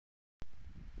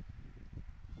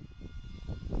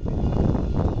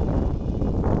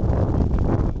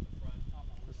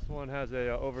one has a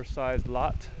oversized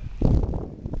lot. You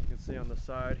can see on the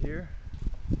side here.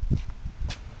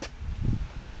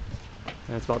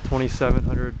 And it's about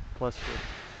 2,700 plus feet.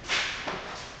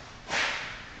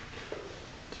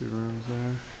 2 rooms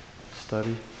there,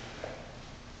 study,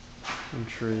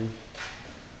 entry,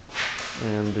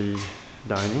 and the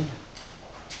dining.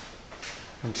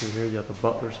 And through here you have the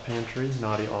butler's pantry,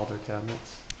 naughty alder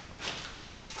cabinets.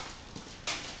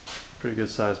 Pretty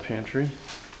good sized pantry.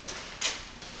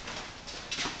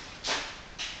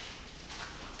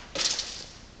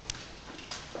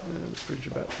 And let's bridge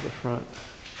it back to the front.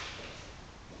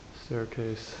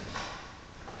 Staircase,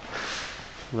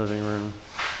 living room,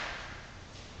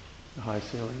 high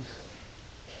ceilings.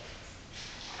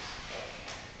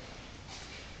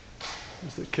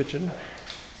 There's the kitchen.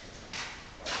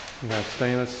 We have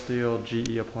stainless steel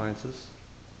GE appliances.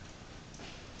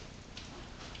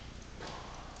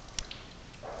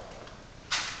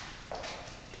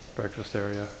 Breakfast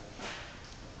area.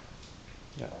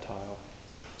 Yeah, tile.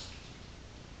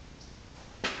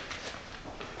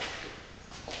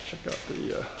 Check out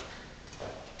the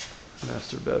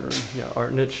master bedroom. Yeah,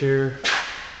 art niche here.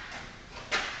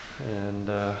 And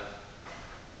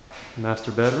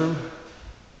master bedroom.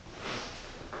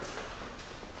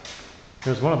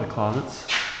 Here's one of the closets.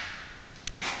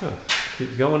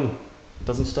 Keeps going,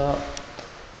 doesn't stop.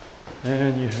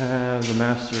 And you have the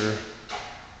master.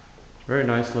 Very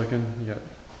nice looking. You got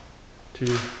 2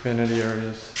 vanity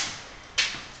areas.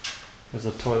 There's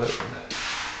a toilet.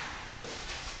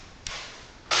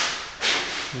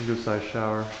 A good sized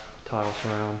shower, tile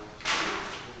surround.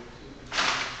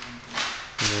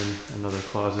 And then another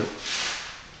closet.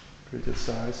 Pretty good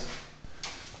size.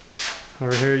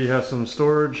 Over here you have some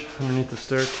storage underneath the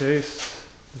staircase.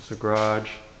 There's a garage,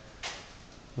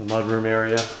 the mudroom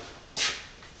area.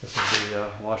 This is the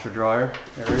washer dryer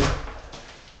area.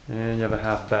 And you have a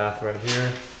half bath right here.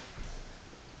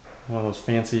 One of those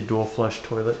fancy dual flush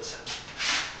toilets.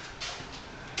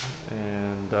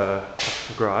 And the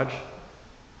garage.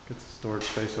 Gets the storage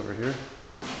space over here.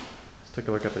 Let's take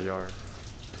a look at the yard.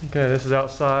 Okay, this is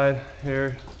outside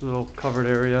here. It's a little covered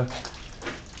area.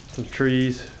 Some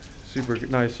trees. Super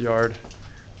nice yard.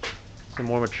 Some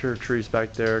more mature trees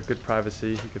back there. Good privacy.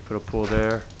 You could put a pool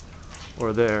there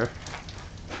or there.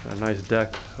 A nice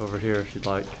deck over here if you'd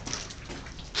like.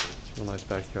 A nice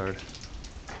backyard.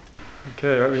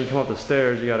 Okay, right when you come up the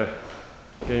stairs, you got a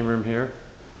game room here.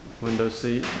 Window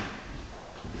seat.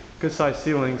 Good sized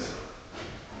ceilings,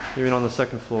 even on the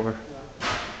 2nd floor.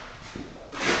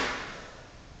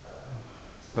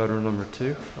 Bedroom number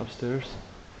 2 upstairs.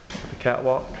 The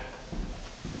catwalk.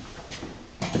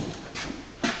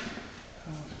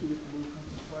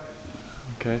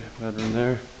 Okay, bedroom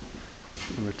there.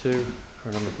 Number 2,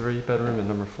 or number 3 bedroom, and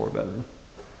number 4 bedroom.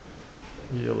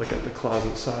 You look at the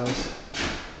closet size.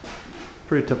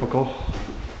 Pretty typical.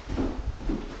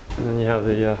 And then you have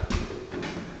the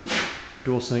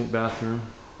dual sink bathroom.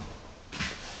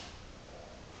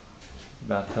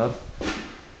 Bathtub.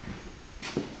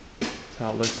 That's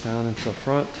how it looks down into the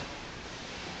front.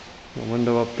 A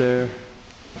window up there.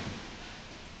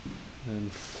 And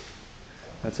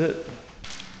that's it.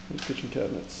 Kitchen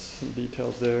cabinets, some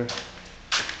details there.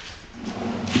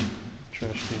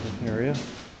 Trash can area.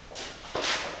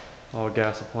 All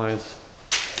gas appliance.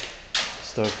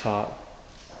 Stove top.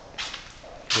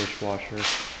 Dishwasher.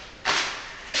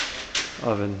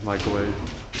 Oven, microwave.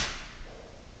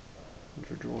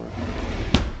 Drawer.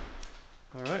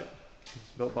 Alright.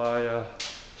 It's built by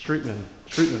Streetman.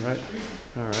 Streetman, right?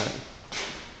 Alright.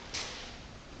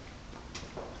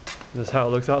 This is how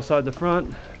it looks outside the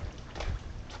front.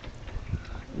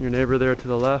 Your neighbor there to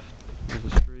the left.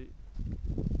 There's a